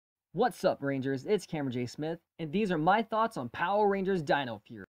What's up, Rangers? It's Cameron J. Smith, and these are my thoughts on Power Rangers Dino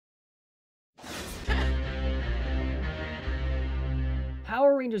Fury.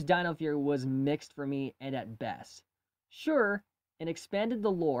 Power Rangers Dino Fury was mixed for me and at best. Sure, it expanded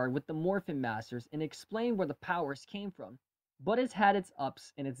the lore with the Morphin Masters and explained where the powers came from, but it's had its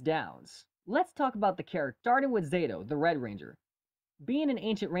ups and its downs. Let's talk about the character, starting with Zato, the Red Ranger. Being an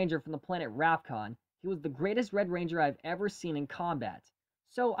ancient ranger from the planet Rapcon, he was the greatest Red Ranger I've ever seen in combat.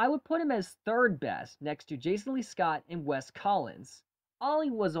 So I would put him as third best next to Jason Lee Scott and Wes Collins. Ollie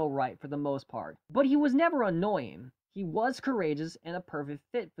was alright for the most part, but he was never annoying. He was courageous and a perfect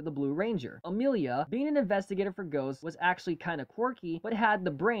fit for the Blue Ranger. Amelia, being an investigator for Ghost, was actually kinda quirky, but had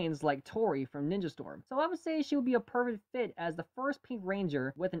the brains like Tori from Ninja Storm. So I would say she would be a perfect fit as the first Pink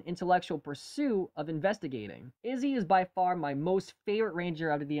Ranger with an intellectual pursuit of investigating. Izzy is by far my most favorite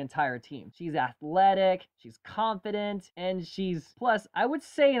Ranger out of the entire team. She's athletic, she's confident, and plus, I would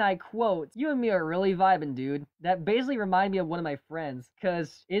say, and I quote, "You and me are really vibing, dude." That basically reminded me of one of my friends,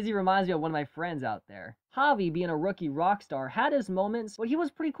 cause Izzy reminds me of one of my friends out there. Javi, being a rookie rock star, had his moments, but he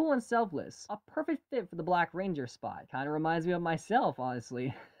was pretty cool and selfless. A perfect fit for the Black Ranger spot. Kinda reminds me of myself,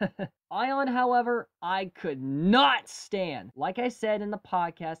 honestly. Ion, however, I could not stand. Like I said in the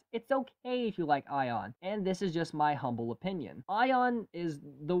podcast, it's okay if you like Ion, and this is just my humble opinion. Ion is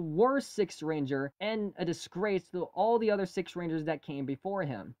the worst Sixth Ranger and a disgrace to all the other Sixth Rangers that came before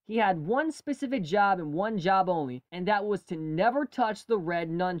him. He had one specific job and one job only, and that was to never touch the red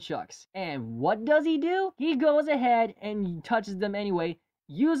nunchucks. And what does he do? He goes ahead and touches them anyway,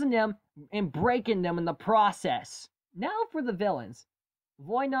 using them and breaking them in the process. Now for the villains.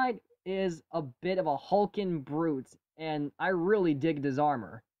 Void Knight is a bit of a hulking brute, and I really digged his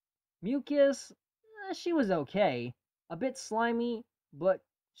armor. Mucus, she was okay. A bit slimy, but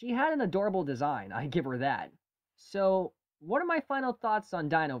she had an adorable design, I give her that. So, what are my final thoughts on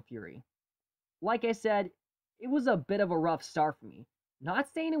Dino Fury? Like I said, it was a bit of a rough start for me.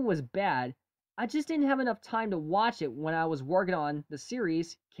 Not saying it was bad, I just didn't have enough time to watch it when I was working on the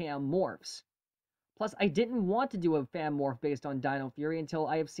series Cam Morphs. Plus, I didn't want to do a fan morph based on Dino Fury until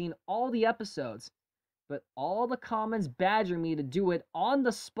I have seen all the episodes. But all the comments badgering me to do it on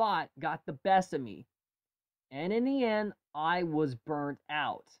the spot got the best of me. And in the end, I was burnt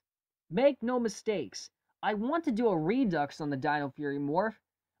out. Make no mistakes, I want to do a redux on the Dino Fury morph,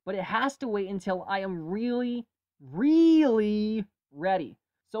 but it has to wait until I am really, really ready.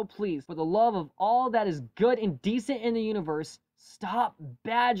 So please, for the love of all that is good and decent in the universe, stop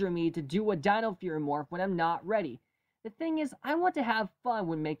badgering me to do a Dino Fury morph when I'm not ready. The thing is, I want to have fun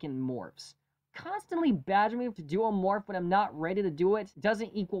when making morphs. Constantly badgering me to do a morph when I'm not ready to do it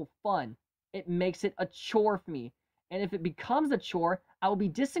doesn't equal fun. It makes it a chore for me. And if it becomes a chore, I will be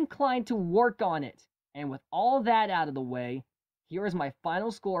disinclined to work on it. And with all that out of the way, here is my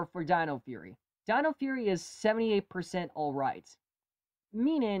final score for Dino Fury. Dino Fury is 78% alright.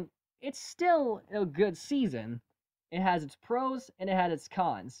 Meaning, it's still a good season. It has its pros and it had its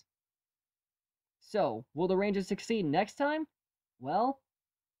cons. So, will the Rangers succeed next time? Well,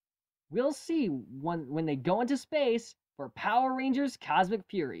 we'll see when they go into space for Power Rangers Cosmic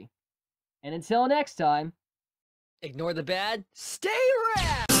Fury. And until next time, ignore the bad, stay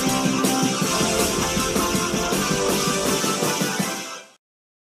rad!